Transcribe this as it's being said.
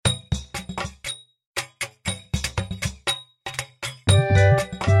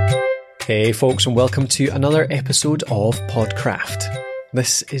Hey folks, and welcome to another episode of Podcraft.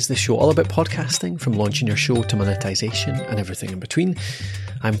 This is the show all about podcasting, from launching your show to monetization and everything in between.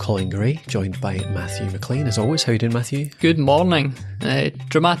 I'm Colin Gray, joined by Matthew McLean. As always, how are you doing, Matthew? Good morning.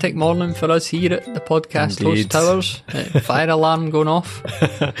 Dramatic morning for us here at the Podcast Host Towers. Fire alarm going off.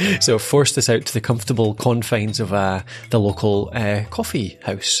 So forced us out to the comfortable confines of the local coffee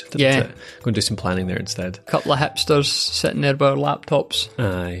house. Go and do some planning there instead. A couple of hipsters sitting there with our laptops.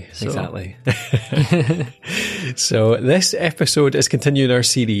 Aye, exactly. So this episode is continuing our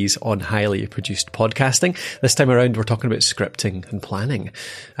series on highly produced podcasting. This time around, we're talking about scripting and planning.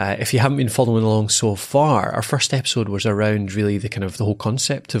 If you haven't been following along so far, our first episode was around really the whole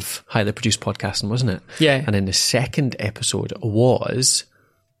concept of highly produced podcasting, wasn't it? Yeah. And then the second episode was...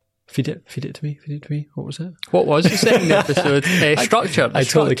 Feed it to me. What was it? What was the second episode? Structure. I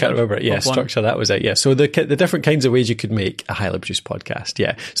totally can't remember it. Yeah, structure, that was it. Yeah. So the different kinds of ways you could make a highly produced podcast.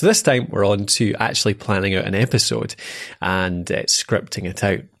 Yeah. So this time we're on to actually planning out an episode and scripting it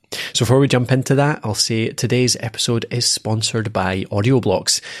out. So before we jump into that, I'll say today's episode is sponsored by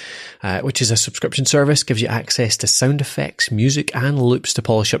Audioblocks, which is a subscription service, gives you access to sound effects, music and loops to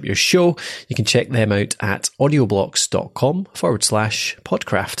polish up your show. You can check them out at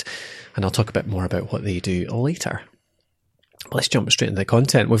audioblocks.com/podcraft. And I'll talk a bit more about what they do later. But let's jump straight into the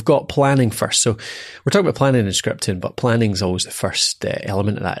content. We've got planning first. So we're talking about planning and scripting, but planning's always the first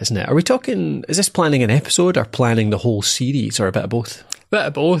element of that, isn't it? Is this planning an episode or planning the whole series, or a bit of both? Bit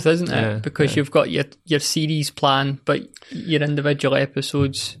of both, isn't it? Because you've got your series plan, but your individual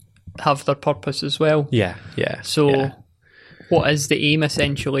episodes have their purpose as well. Yeah. So what is the aim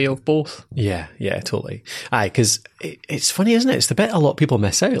essentially of both? Yeah, totally. Aye, because it's funny, isn't it? It's the bit a lot of people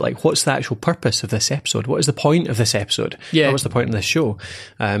miss out. Like, what's the actual purpose of this episode? What is the point of this episode? Yeah. What's the point of this show?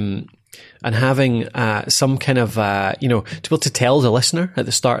 And having some kind of, to be able to tell the listener at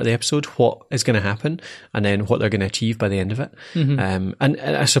the start of the episode what is going to happen and then what they're going to achieve by the end of it. Mm-hmm. And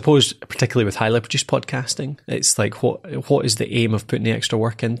I suppose, particularly with highly produced podcasting, it's like, what is the aim of putting the extra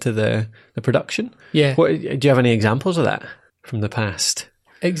work into the production? Yeah. Do you have any examples of that from the past?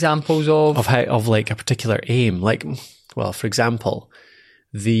 Examples of like a particular aim? Like, well, for example...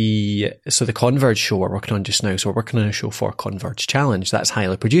 The Converge show we're working on just now, so we're working on a show for Converge Challenge. That's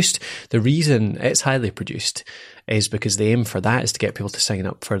highly produced. The reason it's highly produced is because the aim for that is to get people to sign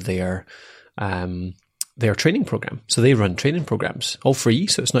up for their training program. So they run training programs, all free,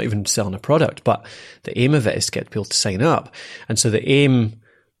 so it's not even selling a product, but the aim of it is to get people to sign up. And so the aim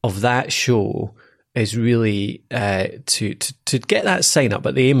of that show is really to get that sign up,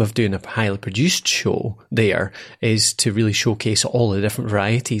 but the aim of doing a highly produced show there is to really showcase all the different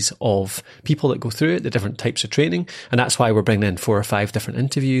varieties of people that go through it, the different types of training, and that's why we're bringing in 4 or 5 different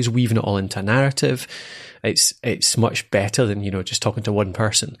interviews, weaving it all into a narrative. It's much better than just talking to one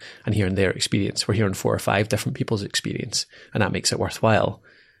person and hearing their experience. We're hearing 4 or 5 different people's experience, and that makes it worthwhile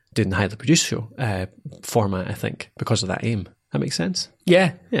doing the highly produced show format, I think, because of that aim. That makes sense?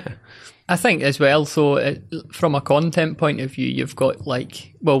 Yeah. I think as well, so from a content point of view, you've got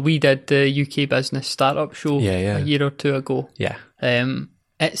we did the UK Business Startup Show a year or 2 ago. Yeah.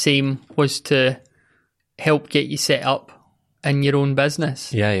 Its aim was to help get you set up in your own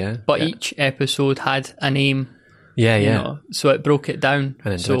business. Yeah. But each episode had an aim. Yeah. So it broke it down.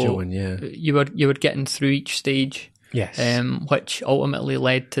 An individual one, yeah. You were getting through each stage. Yes. Which ultimately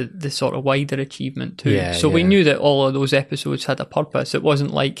led to the sort of wider achievement too. Yeah, so we knew that all of those episodes had a purpose. It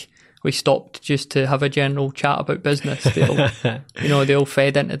wasn't like we stopped just to have a general chat about business. They all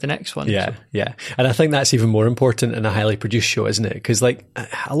fed into the next one. Yeah. And I think that's even more important in a highly produced show, isn't it? Because a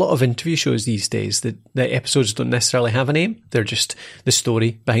lot of interview shows these days, the episodes don't necessarily have a name. They're just the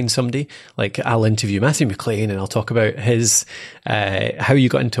story behind somebody. Like, I'll interview Matthew McLean and I'll talk about his, how you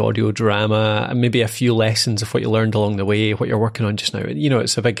got into audio drama, and maybe a few lessons of what you learned along the way, what you're working on just now.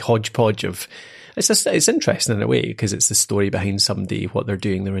 It's a big hodgepodge of... It's interesting in a way because it's the story behind somebody, what they're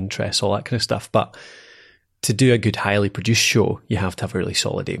doing, their interests, all that kind of stuff. But to do a good, highly produced show, you have to have a really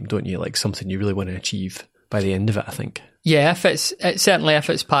solid aim, don't you? Like something you really want to achieve by the end of it, I think. Yeah, if it's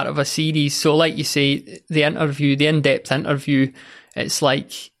part of a series. So like you say, the in-depth interview, it's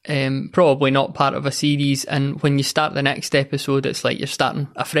like probably not part of a series. And when you start the next episode, it's like you're starting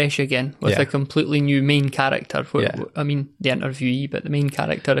afresh again with a completely new main character. I mean, the interviewee, but the main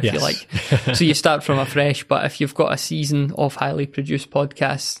character, if you like. So you start from afresh. But if you've got a season of highly produced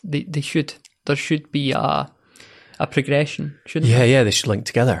podcasts, there should be a progression, shouldn't there? Yeah, they should link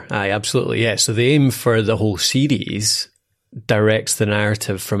together. Aye, absolutely, yeah. So the aim for the whole series directs the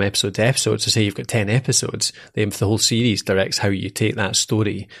narrative from episode to episode. So say you've got 10 episodes, the aim for the whole series directs how you take that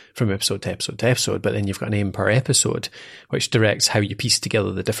story from episode to episode to episode, but then you've got an aim per episode, which directs how you piece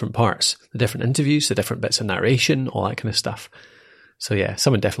together the different parts, the different interviews, the different bits of narration, all that kind of stuff. So yeah,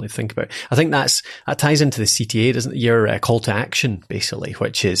 someone definitely to think about. I think that ties into the CTA, doesn't it? Your call to action, basically,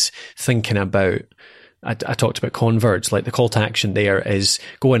 which is thinking about, I talked about Converge, like the call to action there is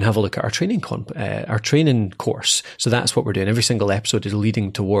go and have a look at our training course. So that's what we're doing. Every single episode is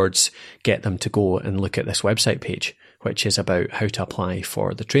leading towards get them to go and look at this website page, which is about how to apply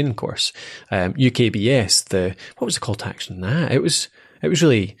for the training course. UKBS, what was the call to action in that? It was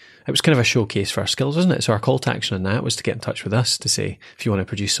kind of a showcase for our skills, wasn't it? So our call to action on that was to get in touch with us to say, if you want to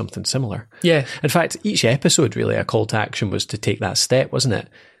produce something similar. Yeah. In fact, each episode really, a call to action was to take that step, wasn't it?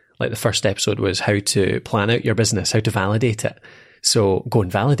 Like the first episode was how to plan out your business, how to validate it. So go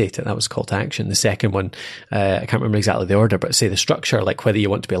and validate it. That was call to action. The second one, I can't remember exactly the order, but say the structure, like whether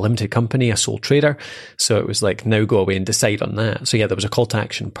you want to be a limited company, a sole trader. So it was like, now go away and decide on that. So yeah, there was a call to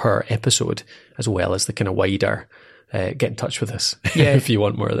action per episode, as well as the kind of wider, get in touch with us if you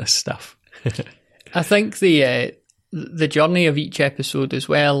want more of this stuff. I think the journey of each episode as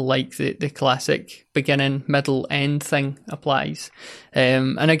well, like the classic beginning, middle, end thing applies.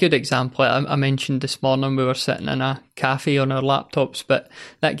 And a good example, I mentioned this morning, we were sitting in a cafe on our laptops, but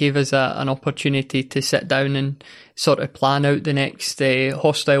that gave us an opportunity to sit down and sort of plan out the next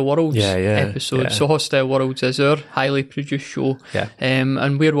Hostile Worlds episode. Yeah. So Hostile Worlds is our highly produced show. Yeah.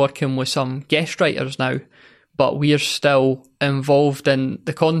 And we're working with some guest writers now, but we're still involved in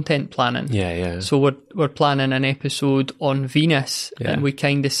the content planning. Yeah, yeah. So we're planning an episode on Venus, and we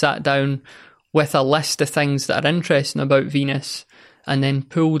kind of sat down with a list of things that are interesting about Venus, and then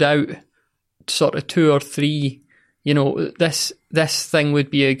pulled out sort of 2 or 3. You know, this thing would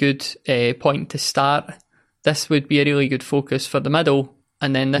be a good point to start. This would be a really good focus for the middle,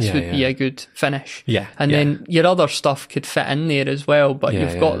 and then this would be a good finish. Yeah, and then your other stuff could fit in there as well. But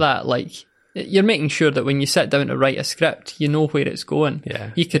you've got that like. You're making sure that when you sit down to write a script, you know where it's going.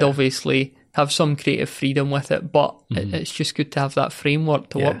 Yeah, you could obviously have some creative freedom with it, but it's just good to have that framework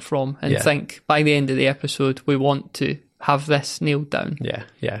to work from and think by the end of the episode, we want to have this nailed down. Yeah,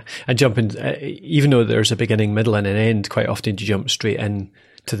 yeah. And jumping, even though there's a beginning, middle and an end, quite often you jump straight in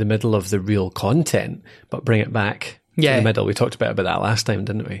to the middle of the real content, but bring it back to the middle. We talked about that last time,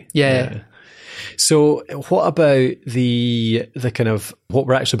 didn't we? Yeah. So what about the kind of what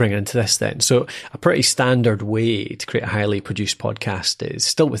we're actually bringing into this then? So a pretty standard way to create a highly produced podcast is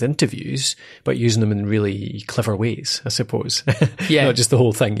still with interviews, but using them in really clever ways, I suppose. Yeah. Not just the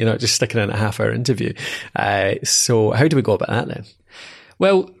whole thing, not just sticking in a half-hour interview. So how do we go about that then?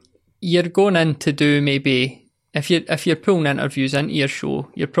 Well, you're going in to do maybe, if you're pulling interviews into your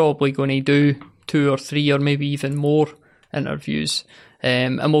show, you're probably going to do 2 or 3 or maybe even more interviews.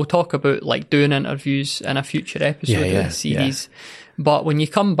 And we'll talk about like doing interviews in a future episode of the series. Yeah. But when you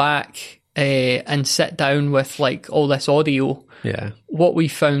come back and sit down with like all this audio, what we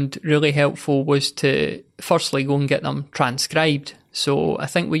found really helpful was to firstly go and get them transcribed. So I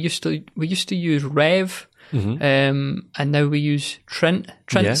think we used to use Rev. And now we use Trint.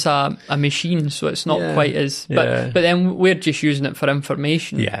 Trint's a machine, so it's not quite as... But then we're just using it for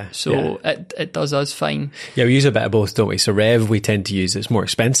information. It does us fine. Yeah, we use a bit of both, don't we? So Rev we tend to use, it's more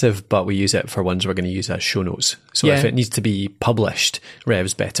expensive, but we use it for ones we're going to use as show notes. So if it needs to be published,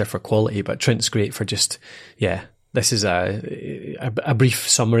 Rev's better for quality, but Trint's great for just, this is a brief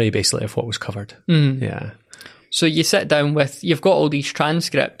summary basically of what was covered. Yeah. So you sit down you've got all these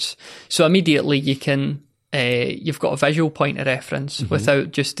transcripts, so immediately you can... you've got a visual point of reference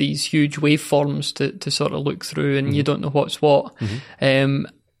without just these huge waveforms to sort of look through and you don't know what's what. And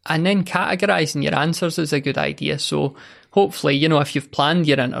then categorising your answers is a good idea. So hopefully, if you've planned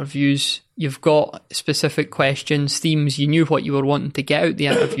your interviews, you've got specific questions, themes, you knew what you were wanting to get out the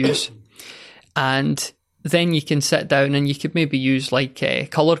interviews. And then you can sit down and you could maybe use like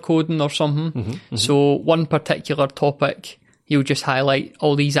colour coding or something. So one particular topic, you'll just highlight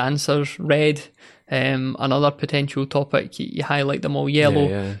all these answers red. Another potential topic, you highlight them all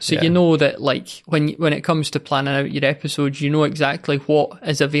yellow. You know that like when it comes to planning out your episodes, you know exactly what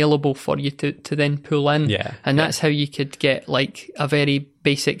is available for you to then pull in. And that's how you could get like a very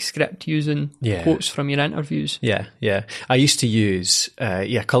basic script using quotes from your interviews. I used to use,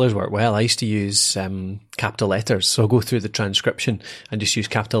 colours work well. I used to use capital letters. So I'll go through the transcription and just use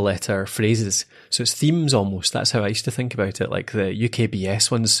capital letter phrases. So it's themes almost. That's how I used to think about it. Like the UKBS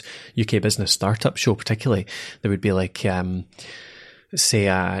ones, UK Business Startup Show particularly, there would be like, say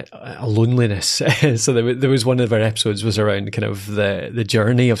a loneliness. So there was one of our episodes was around kind of the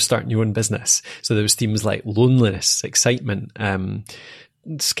journey of starting your own business. So there was themes like loneliness, excitement,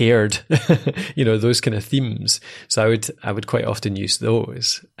 scared, those kind of themes. So I would quite often use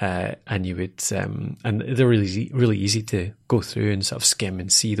those, and you would, and they're really easy to go through and sort of skim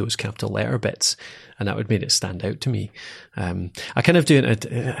and see those capital letter bits, and that would make it stand out to me. I kind of do it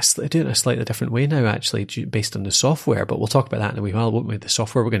in a slightly different way now, actually, based on the software, but we'll talk about that in a wee while, won't we? The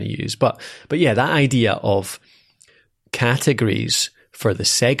software we're going to use, but yeah, that idea of categories for the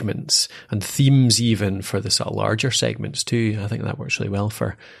segments and themes even for the sort of larger segments too. I think that works really well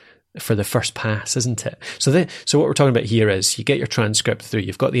for the first pass, isn't it? So what we're talking about here is you get your transcript through,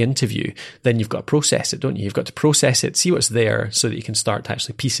 you've got the interview, then you've got to process it, don't you? You've got to process it, see what's there so that you can start to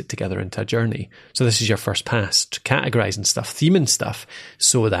actually piece it together into a journey. So this is your first pass, categorizing stuff, theming stuff,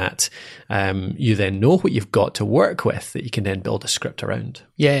 so that you then know what you've got to work with that you can then build a script around.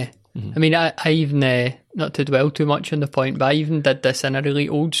 Yeah. Mm-hmm. I mean, I even, not to dwell too much on the point, but I even did this in a really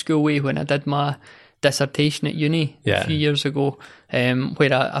old school way when I did my dissertation at uni a few years ago,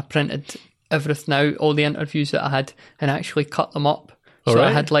 where I printed everything out, all the interviews that I had, and actually cut them up. So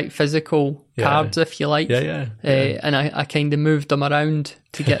I had like physical cards, if you like. And I kind of moved them around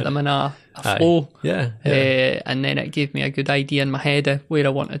to get them in a flow. And then it gave me a good idea in my head of where I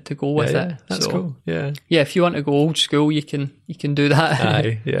wanted to go with it. That's cool. Yeah, if you want to go old school, you can do that.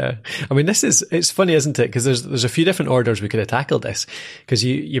 I mean, it's funny, isn't it? Because there's a few different orders we could have tackled this. Because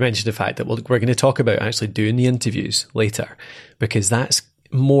you mentioned the fact that we're going to talk about actually doing the interviews later, because that's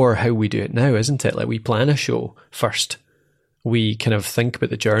more how we do it now, isn't it? Like we plan a show first. We kind of think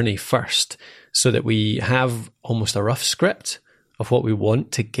about the journey first so that we have almost a rough script of what we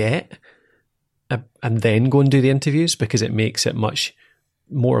want to get, and then go and do the interviews, because it makes it much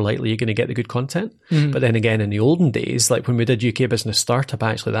more likely you're going to get the good content. Mm-hmm. But then again, in the olden days, like when we did UK Business Startup,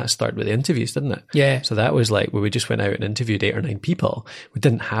 actually that started with the interviews, didn't it? Yeah. So that was like where we just went out and interviewed 8 or 9 people. We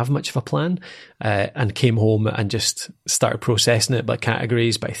didn't have much of a plan, and came home and just started processing it by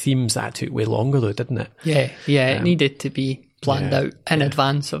categories, by themes. That took way longer though, didn't it? Yeah. It needed to be planned out in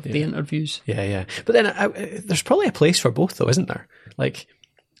advance of the interviews. Yeah. But then there's probably a place for both though, isn't there? Like,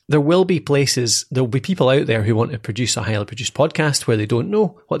 there'll be people out there who want to produce a highly produced podcast where they don't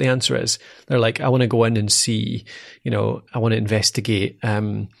know what the answer is. They're like, I want to go in and see, I want to investigate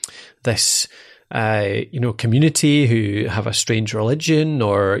this community who have a strange religion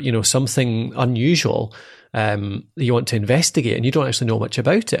or, something unusual you want to investigate, and you don't actually know much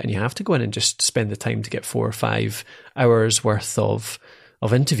about it, and you have to go in and just spend the time to get 4 or 5 hours worth of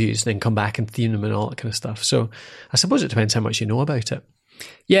interviews and then come back and theme them and all that kind of stuff. So I suppose it depends how much you know about it.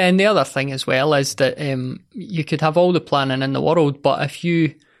 Yeah, and the other thing as well is that you could have all the planning in the world, but if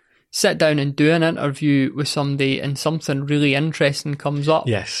you sit down and do an interview with somebody and something really interesting comes up,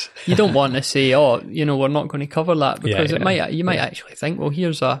 yes, you don't want to say, we're not going to cover that, because you might actually think, well,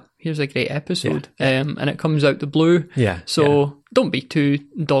 here's a great episode, and it comes out the blue. Don't be too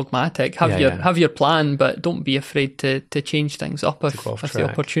dogmatic. Have your plan, but don't be afraid to change things up if the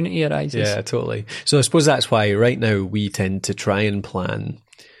opportunity arises. Yeah, totally. So I suppose that's why right now we tend to try and plan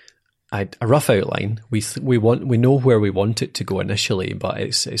a rough outline. We know where we want it to go initially, but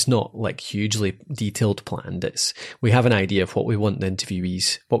it's not like hugely detailed planned. We have an idea of what we want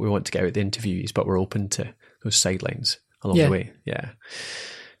what we want to get out of the interviewees, but we're open to those sidelines along the way. Yeah.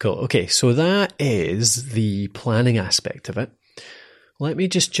 Cool. Okay, so that is the planning aspect of it. Let me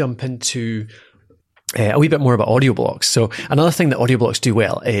just jump into a wee bit more about audio blocks. So another thing that audio blocks do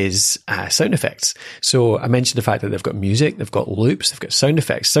well is sound effects. So I mentioned the fact that they've got music, they've got loops, they've got sound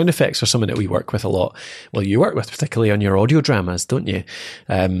effects. Sound effects are something that we work with a lot. Well, you work with particularly on your audio dramas, don't you?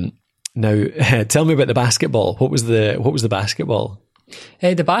 Now, tell me about the basketball. What was the basketball?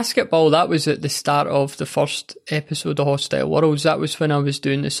 The basketball, that was at the start of the first episode of Hostile Worlds. That was when I was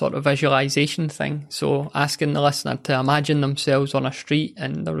doing this sort of visualization thing. So asking the listener to imagine themselves on a street,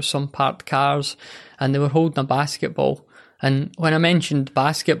 and there was some parked cars and they were holding a basketball. And when I mentioned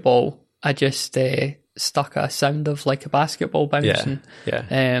basketball, I just stuck a sound of like a basketball bouncing.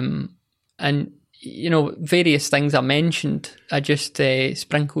 And various things I mentioned, I just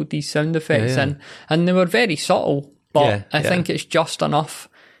sprinkled these sound effects in, and they were very subtle. But I think it's just enough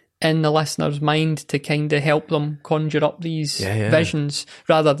in the listener's mind to kind of help them conjure up these visions,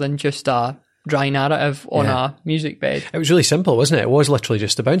 rather than just a dry narrative on a music bed. It was really simple, wasn't it? It was literally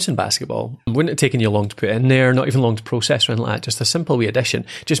just a bouncing basketball. Wouldn't have taken you long to put in there, not even long to process or anything like that. Just a simple wee addition.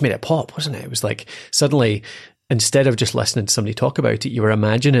 Just made it pop, wasn't it? It was like suddenly instead of just listening to somebody talk about it, you were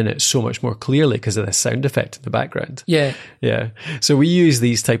imagining it so much more clearly because of the sound effect in the background. Yeah. Yeah. So we use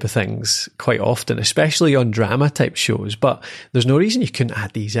these type of things quite often, especially on drama type shows, but there's no reason you couldn't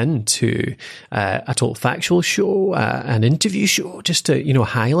add these into a total factual show, an interview show, just to, you know,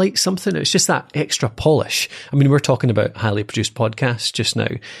 highlight something. It's just that extra polish. I mean, we're talking about highly produced podcasts just now,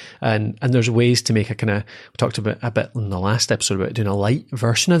 and there's ways to make a kind of, we talked about a bit in the last episode about doing a light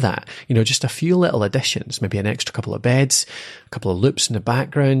version of that, you know, just a few little additions, maybe an extra couple of beds, a couple of loops in the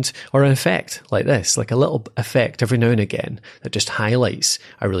background, or an effect like this, like a little effect every now and again that just highlights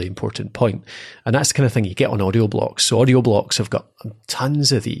a really important point. And that's the kind of thing you get on audio blocks. So audio blocks have got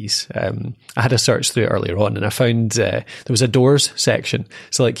tons of these. I had a search through it earlier on, and I found there was a doors section.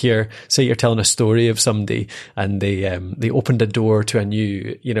 So like here, say you're telling a story of somebody and they opened a door to a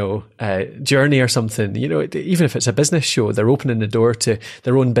new, you know, journey or something, you know, even if it's a business show, they're opening the door to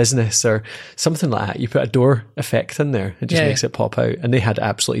their own business or something like that. You put a door effect in there, it just makes it pop out. And they had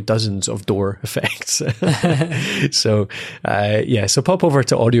absolutely dozens of door effects. So so pop over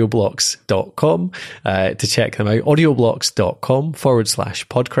to audioblocks.com to check them out.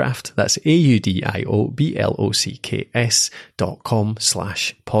 audioblocks.com/podcraft. That's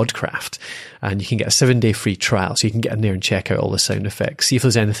audioblocks.com/podcraft. And you can get a 7-day free trial, so you can get in there and check out all the sound effects, see if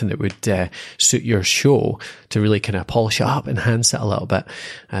there's anything that would suit your show to really kind of polish it up, enhance it a little bit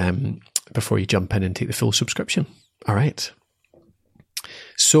before you jump in and take the full subscription. All right.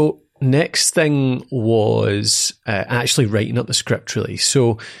 So next thing was actually writing up the script, really.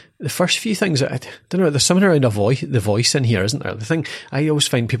 So the first few things, I don't know, there's something around the voice in here, isn't there? The thing I always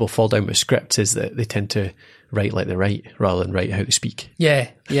find people fall down with scripts is that they tend to write like they write rather than write how they speak. Yeah.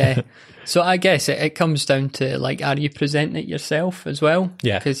 So I guess it comes down to, like, are you presenting it yourself as well?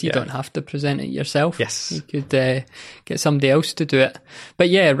 Yeah. Because you don't have to present it yourself. Yes. You could get somebody else to do it. But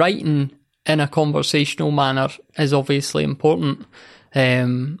yeah, writing in a conversational manner is obviously important. I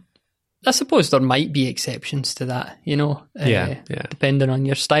suppose there might be exceptions to that, you know, depending on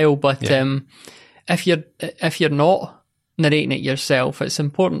your style. But if you're not narrating it yourself, it's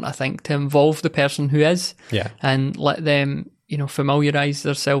important, I think, to involve the person who is, and let them, you know, familiarise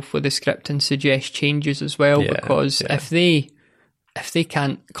themselves with the script and suggest changes as well. Because if they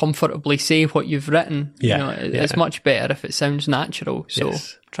can't comfortably say what you've written, you know, it's much better if it sounds natural. So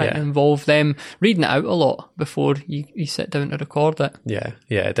try to involve them, reading it out a lot before you sit down to record it. Yeah,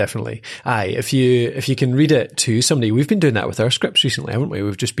 definitely. Aye, if you can read it to somebody, we've been doing that with our scripts recently, haven't we?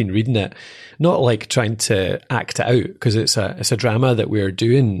 We've just been reading it, not like trying to act it out, because it's a drama that we're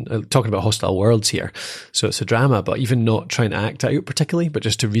doing, talking about hostile worlds here. So it's a drama, but even not trying to act it out particularly, but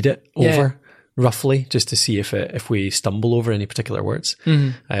just to read it over. Roughly, just to see if we stumble over any particular words.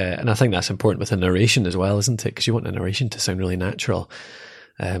 And I think that's important with a narration as well, isn't it? Because you want a narration to sound really natural.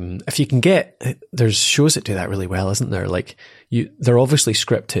 If you can there's shows that do that really well, isn't there? Like they're obviously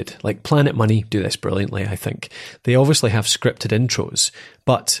scripted. Like Planet Money do this brilliantly, I think. They obviously have scripted intros,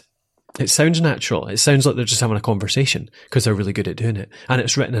 but it sounds natural. It sounds like they're just having a conversation because they're really good at doing it. And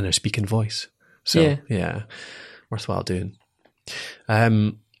it's written in a speaking voice. So yeah, worthwhile doing.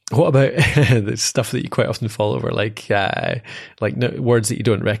 What about the stuff that you quite often fall over, like words that you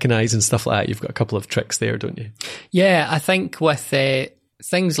don't recognise and stuff like that? You've got a couple of tricks there, don't you? Yeah, I think with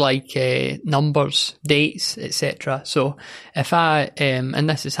things like numbers, dates, etc. So if I, and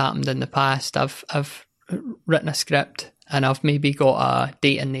this has happened in the past, I've written a script and I've maybe got a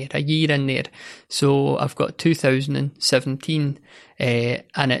date in there, a year in there. So I've got 2017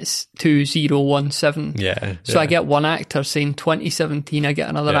 and it's 2017. So I get one actor saying 2017, I get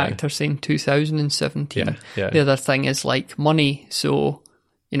another actor saying 2017. The other thing is like money. So,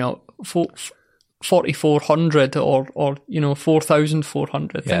 you know, 4,400 or you know,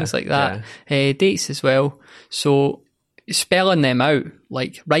 4,400, things like that. Dates as well. So spelling them out,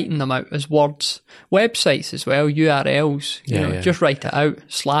 like writing them out as words. Websites as well, URLs, you know, just write it out,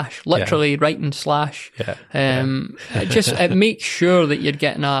 / literally writing / it makes sure that you're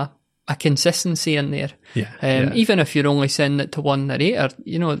getting a consistency in there. Even if you're only sending it to one narrator,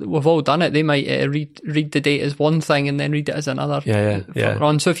 you know, we've all done it. They might read the date as one thing and then read it as another further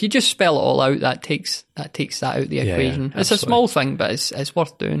on. So if you just spell it all out, that takes that out of the equation. It's a small thing, but it's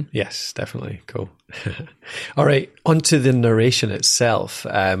worth doing. Yes, definitely. Cool. All right, onto the narration itself.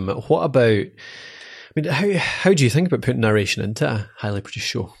 What about, I mean, how do you think about putting narration into a highly produced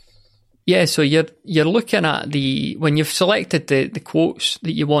show? Yeah, so you're looking at when you've selected the quotes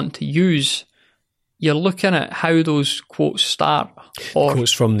that you want to use, you're looking at how those quotes start. Or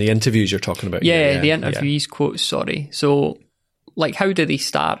quotes from the interviews you're talking about. The interviewees' quotes, sorry. So, like, how do they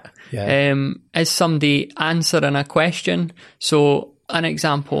start? Is somebody answering a question? So an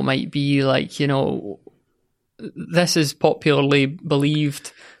example might be like, you know, this is popularly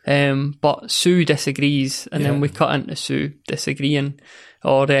believed, but Sue disagrees, and then we cut into Sue disagreeing.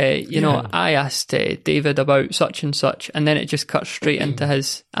 Or, I asked David about such and such, and then it just cuts straight into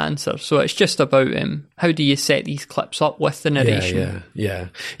his answer. So it's just about how do you set these clips up with the narration? Yeah.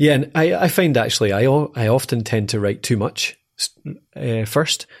 And I find actually I often tend to write too much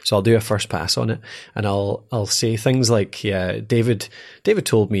first, so I'll do a first pass on it, and I'll say things like, David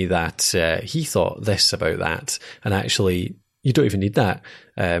told me that he thought this about that, and actually you don't even need that.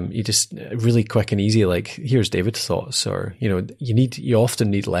 You just really quick and easy, like, here's David's thoughts, or, you often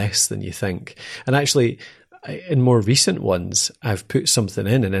need less than you think. And actually, in more recent ones, I've put something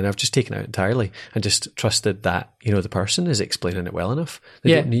in and then I've just taken it out entirely and just trusted that, the person is explaining it well enough.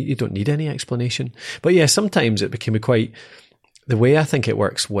 You don't need any explanation. But yeah, sometimes it became the way I think it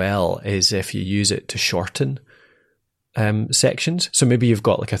works well is if you use it to shorten sections. So maybe you've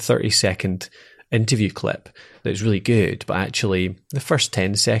got like a 30-second interview clip that's really good, but actually the first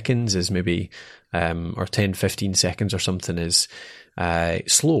 10 seconds is maybe, or 10, 15 seconds or something is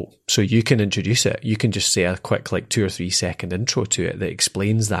slow. So you can introduce it. You can just say a quick, like 2 or 3 second intro to it that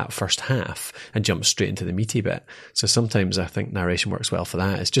explains that first half and jump straight into the meaty bit. So sometimes I think narration works well for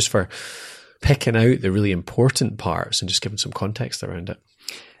that. It's just for picking out the really important parts and just giving some context around it.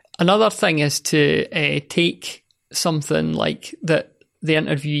 Another thing is to take something like that the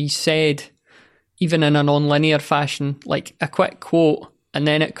interviewee said, even in a non-linear fashion, like a quick quote, and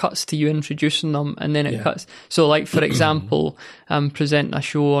then it cuts to you introducing them, and then it cuts. So, like, for example, I'm presenting a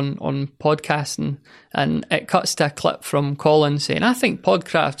show on podcasting, and it cuts to a clip from Colin saying, I think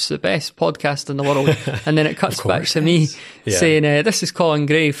Podcraft's the best podcast in the world. And then it cuts back to me saying, this is Colin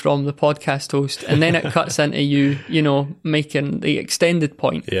Gray from the podcast host. And then it cuts into you, making the extended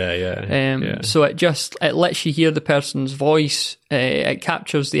point. So it lets you hear the person's voice. It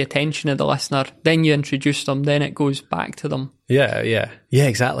captures the attention of the listener. Then you introduce them. Then it goes back to them. Yeah,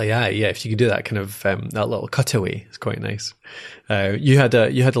 exactly. Yeah. If you could do that kind of, that little cutaway, it's quite nice. You had a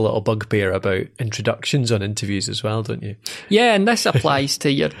little bugbear about introductions on interviews as well, don't you? Yeah, and this applies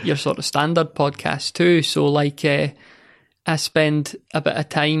to your sort of standard podcast too. So like, I spend a bit of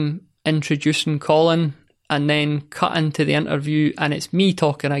time introducing Colin and then cut into the interview and it's me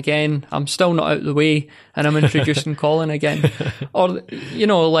talking again. I'm still not out of the way and I'm introducing Colin again. Or,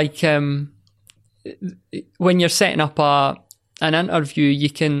 when you're setting up an interview, you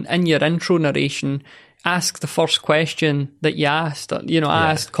can, in your intro narration, ask the first question that you asked. I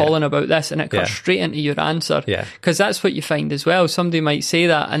asked Colin about this, and it cuts straight into your answer. Because that's what you find as well. Somebody might say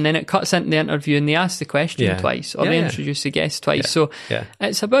that, and then it cuts into the interview, and they ask the question twice, or they introduce the guest twice. So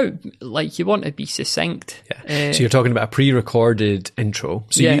it's about, like, you want to be succinct. So you're talking about a pre-recorded intro.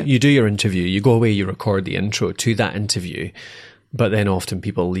 So you do your interview, you go away, you record the intro to that interview. But then often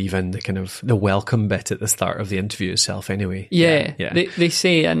people leave in the kind of the welcome bit at the start of the interview itself anyway. They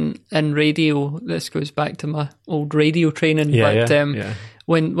say in radio, this goes back to my old radio training,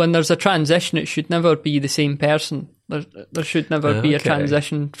 when there's a transition, it should never be the same person. There should never be a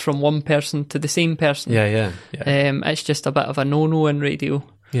transition from one person to the same person. It's just a bit of a no-no in radio.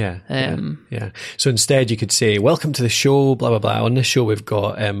 So instead you could say, welcome to the show, blah, blah, blah. On this show we've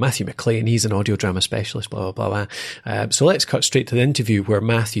got Matthew McLean, he's an audio drama specialist, blah, blah, blah, blah. So let's cut straight to the interview where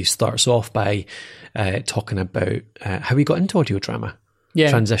Matthew starts off by talking about how he got into audio drama.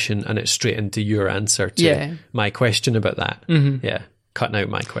 Transition, and it's straight into your answer to my question about that. Cutting out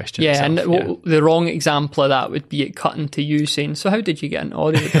my question. The wrong example of that would be it cutting to you saying, so how did you get into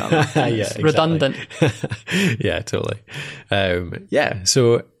audio drama? Redundant. Totally.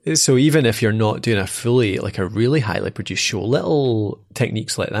 So even if you're not doing a really highly produced show, little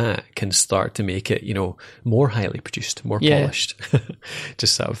techniques like that can start to make it, more highly produced, more polished.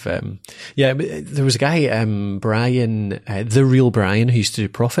 Just sort of, there was a guy, Brian, the real Brian, who used to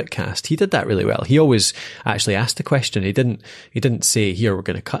do Profitcast. He did that really well. He always actually asked the question. He didn't say, here, we're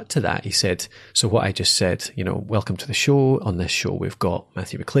going to cut to that. He said, so what I just said, welcome to the show. On this show, we've got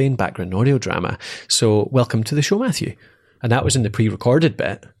Matthew McLean, background in audio drama. So welcome to the show, Matthew. And that was in the pre-recorded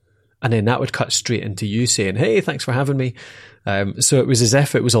bit. And then that would cut straight into you saying, hey, thanks for having me. So it was as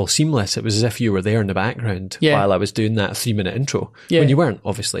if it was all seamless. It was as if you were there in the background while I was doing that 3-minute intro. When you weren't,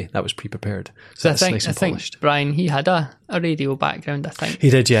 obviously. That was pre-prepared. So that's nice and polished. Brian, he had a radio background, I think.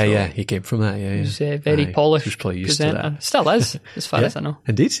 He did, He came from that, He was very polished. He was probably used to that. Still is, as far as I know.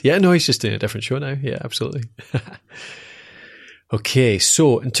 Indeed. Yeah, no, he's just doing a different show now. Yeah, absolutely. Okay,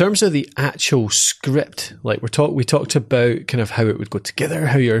 so in terms of the actual script, like we talked about kind of how it would go together,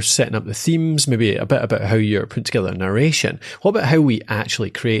 how you're setting up the themes, maybe a bit about how you're putting together a narration. What about how we actually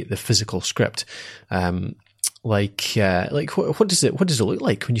create the physical script? What does it look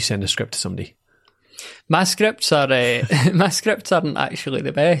like when you send a script to somebody? My scripts are my scripts aren't actually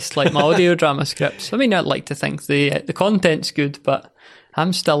the best. Like my audio drama scripts. I mean, I'd like to think the content's good, but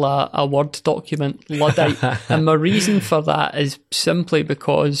I'm still a Word document Luddite, and my reason for that is simply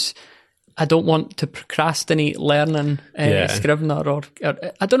because I don't want to procrastinate learning Scrivener or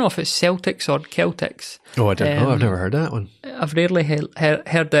I don't know if it's Celtics or Celtics. Oh, I don't know. I've never heard that one. I've rarely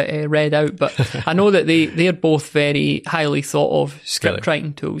heard it read out, but I know that they're both very highly thought of script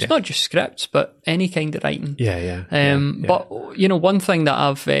writing tools. Not just scripts, but any kind of writing. But one thing that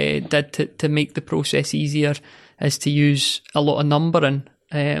I've did to make the process easier is to use a lot of numbering.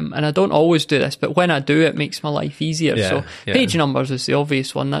 And I don't always do this, but when I do, it makes my life easier. Page numbers is the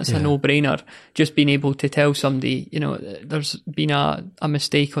obvious one. That's a no-brainer. Just being able to tell somebody, there's been a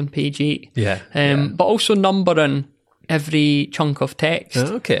mistake on page 8. But also numbering every chunk of text.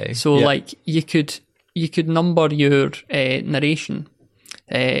 Okay. So like you could number your narration.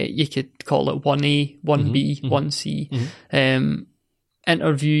 You could call it 1A, 1B, 1C.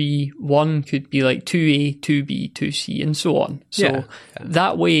 Interviewee 1 could be like 2A, 2B, 2C, and so on. So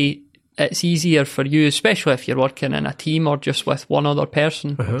that way it's easier for you, especially if you're working in a team or just with one other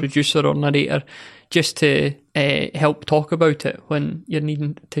person, producer or narrator, just to help talk about it when you're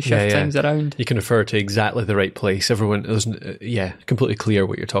needing to shift things around. You can refer to exactly the right place. Everyone is completely clear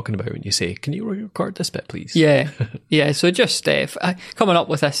what you're talking about when you say, can you record this bit, please? So just coming up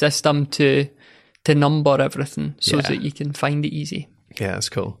with a system to number everything so that you can find it easy. Yeah, that's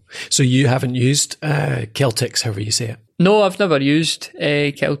cool. So you haven't used Celtics, however you say it? No, I've never used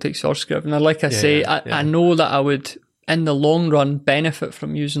Celtics or Scrivener. Like I say, I know that I would, in the long run, benefit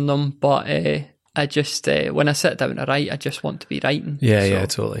from using them, but I just, when I sit down to write, I just want to be writing. Yeah,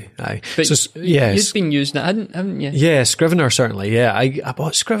 totally. Aye. But you've been using it, haven't you? Yeah, Scrivener, certainly. Yeah, I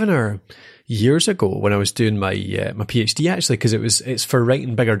bought Scrivener years ago when I was doing my my PhD, actually, because it's for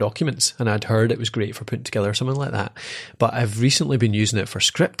writing bigger documents, and I'd heard it was great for putting together something like that. But I've recently been using it for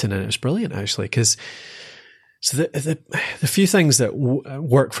scripting, and it's brilliant, actually, because the few things that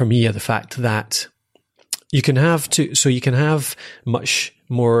work for me are the fact that you can have much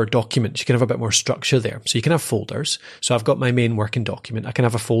more documents. You can have a bit more structure there. So you can have folders. So I've got my main working document. I can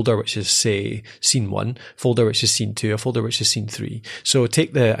have a folder which is, say, scene 1, folder which is scene 2, a folder which is scene 3. So I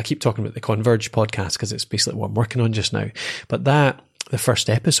keep talking about the Converge podcast because it's basically what I'm working on just now. But the first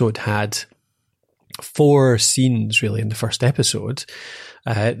episode had 4 scenes really in the first episode.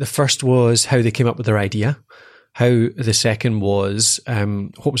 The first was how they came up with their idea. How the second was,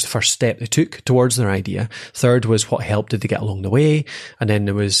 what was the first step they took towards their idea? Third was what help did they get along the way? And then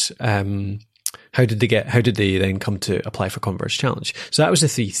there was, how did they then come to apply for Converge Challenge? So that was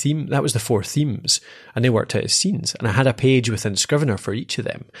the 4 themes, and they worked out as scenes. And I had a page within Scrivener for each of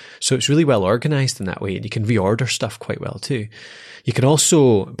them. So it's really well organized in that way, and you can reorder stuff quite well too. You can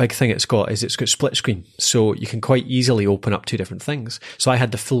also, big thing it's got split screen. So you can quite easily open up 2 different things. So I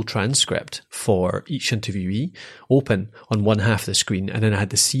had the full transcript for each interviewee open on one half of the screen, and then I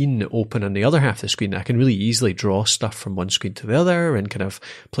had the scene open on the other half of the screen. I can really easily draw stuff from one screen to the other and kind of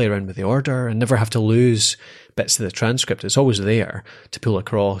play around with the order and never have to lose bits of the transcript. It's always there to pull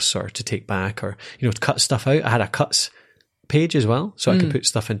across or to take back or, to cut stuff out. I had a cuts page as well, so I could put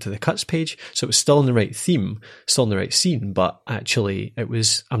stuff into the cuts page, so it was still in the right theme, still in the right scene, but actually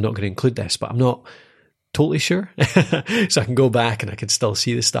I'm not going to include this, but I'm not totally sure. So I can go back and I can still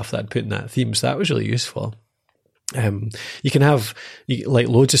see the stuff that I'd put in that theme, so that was really useful. You can have like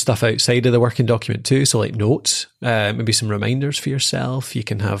loads of stuff outside of the working document too, so like notes, maybe some reminders for yourself. You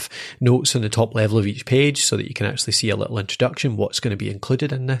can have notes on the top level of each page so that you can actually see a little introduction, what's going to be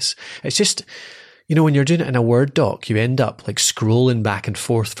included in this. It's just, when you're doing it in a Word doc, you end up like scrolling back and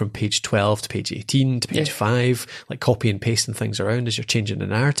forth from page 12 to page 18 to page 5, like copy and pasting things around as you're changing the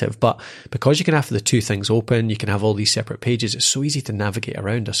narrative. But because you can have the 2 things open, you can have all these separate pages, it's so easy to navigate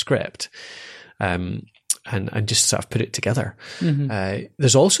around a script. And just sort of put it together.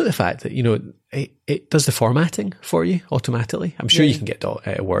 There's also the fact that, it does the formatting for you automatically. I'm sure you can get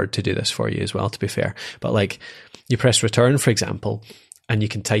Word to do this for you as well, to be fair. But like you press return, for example, and you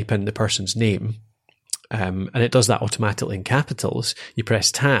can type in the person's name. And it does that automatically in capitals. You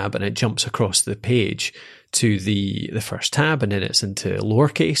press tab and it jumps across the page to the first tab, and then it's into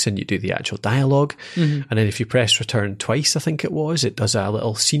lowercase and you do the actual dialogue. And then if you press return twice, I think it does a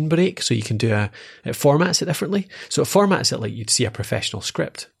little scene break. So you can it formats it differently. So it formats it like you'd see a professional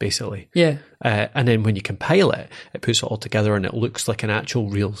script, basically. Yeah. And then when you compile it, it puts it all together and it looks like an actual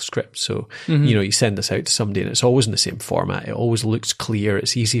real script. So, you send this out to somebody and it's always in the same format. It always looks clear.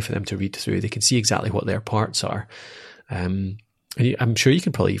 It's easy for them to read through. They can see exactly what their parts are. And I'm sure you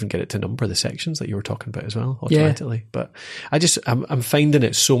can probably even get it to number the sections that you were talking about as well automatically. But I'm finding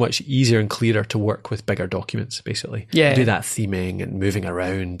it so much easier and clearer to work with bigger documents, basically. Yeah. Do that theming and moving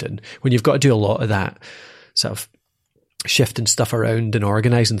around. And when you've got to do a lot of that sort of shifting stuff around and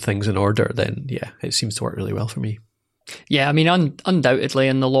organising things in order, then yeah, it seems to work really well for me. Yeah, I mean, undoubtedly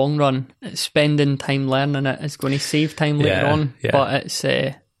in the long run, spending time learning it is going to save time later on. Yeah. But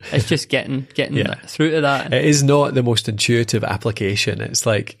it's just getting through to that. It is not the most intuitive application. It's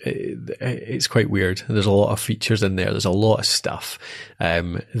like, it's quite weird. There's a lot of features in there. There's a lot of stuff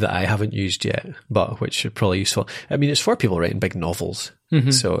that I haven't used yet, but which are probably useful. I mean, it's for people writing big novels.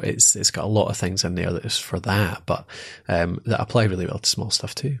 Mm-hmm. So it's got a lot of things in there that is for that, but that apply really well to small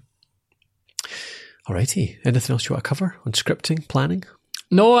stuff too. Alrighty. Anything else you want to cover on scripting, planning?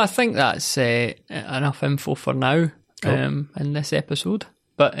 No, I think that's enough info for now in this episode.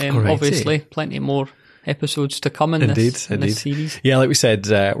 But obviously, plenty more episodes to come in this series. Yeah, like we said,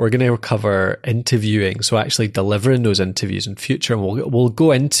 we're going to cover interviewing, so actually delivering those interviews in future. And we'll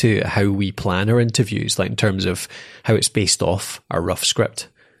go into how we plan our interviews, like in terms of how it's based off our rough script,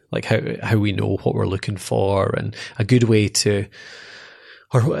 like how we know what we're looking for, and a good way to,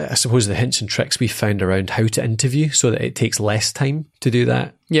 or I suppose the hints and tricks we found around how to interview so that it takes less time to do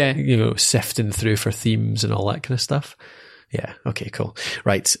that. Yeah. Sifting through for themes and all that kind of stuff. Yeah. Okay, cool.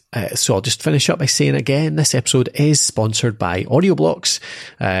 Right. So I'll just finish up by saying again, this episode is sponsored by Audioblocks,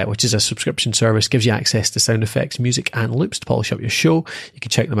 which is a subscription service, gives you access to sound effects, music and loops to polish up your show. You can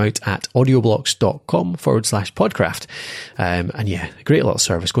check them out at audioblocks.com/podcraft. And yeah, great little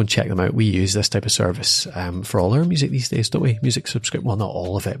service. Go and check them out. We use this type of service, for all our music these days, don't we? Music subscription. Well, not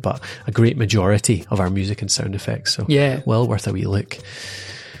all of it, but a great majority of our music and sound effects. So yeah, well worth a wee look.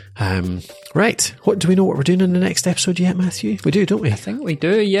 Right. Do we know what we're doing in the next episode yet, Matthew? We do, don't we? I think we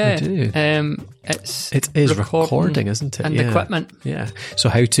do, yeah. We do. It is recording, isn't it? And equipment. Yeah. So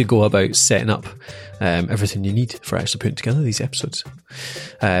how to go about setting up everything you need for actually putting together these episodes.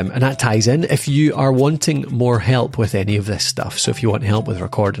 And that ties in if you are wanting more help with any of this stuff. So if you want help with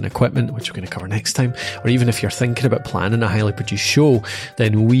recording equipment, which we're going to cover next time, or even if you're thinking about planning a highly produced show,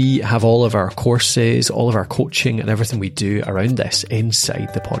 then we have all of our courses, all of our coaching and everything we do around this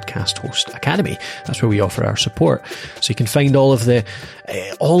inside the Podcast Host Academy. That's where we offer our support. So you can find all of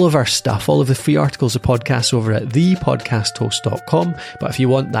our stuff, all of the free articles of podcasts over at thepodcasthost.com. But if you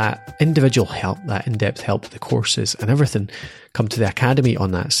want that individual help, that in-depth help with the courses and everything, come to the Academy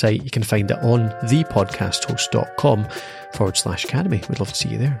on that site. You can find it on thepodcasthost.com/academy. We'd love to see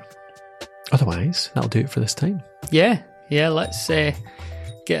you there. Otherwise, that'll do it for this time. Yeah, let's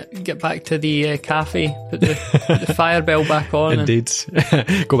get back to the cafe, put the fire bell back on. Indeed.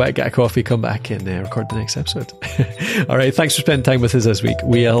 Go back, get a coffee, come back and record the next episode. All right, thanks for spending time with us this week.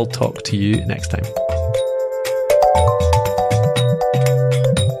 We'll talk to you next time.